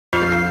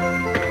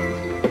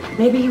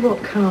Maybe he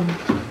won't come.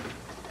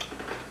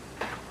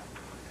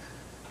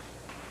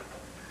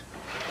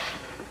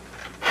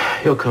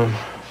 He'll come.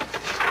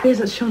 He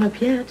hasn't shown up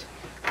yet.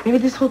 Maybe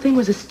this whole thing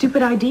was a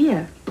stupid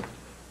idea.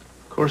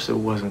 Of course it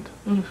wasn't.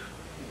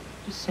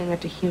 Just saying that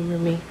to humor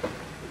me.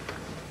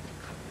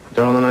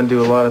 Darling, I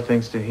do a lot of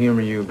things to humor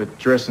you, but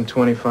dressing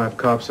 25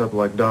 cops up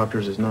like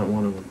doctors is not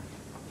one of them.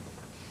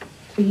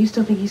 So you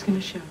still think he's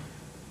going to show?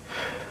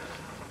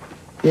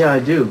 Yeah, I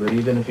do, but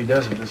even if he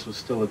doesn't, this was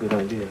still a good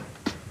idea.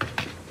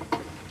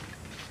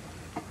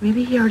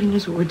 Maybe he already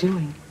knows what we're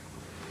doing.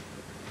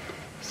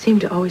 He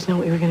seemed to always know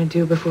what we were going to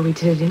do before we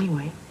did it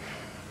anyway.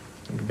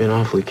 We've been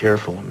awfully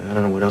careful. I mean, I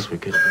don't know what else we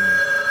could have done.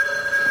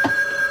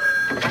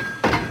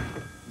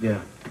 Yeah.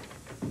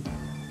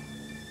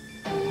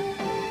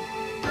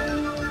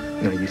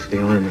 No, you stay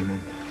on him, and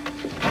then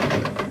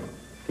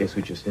guess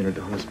we just entered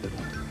the hospital.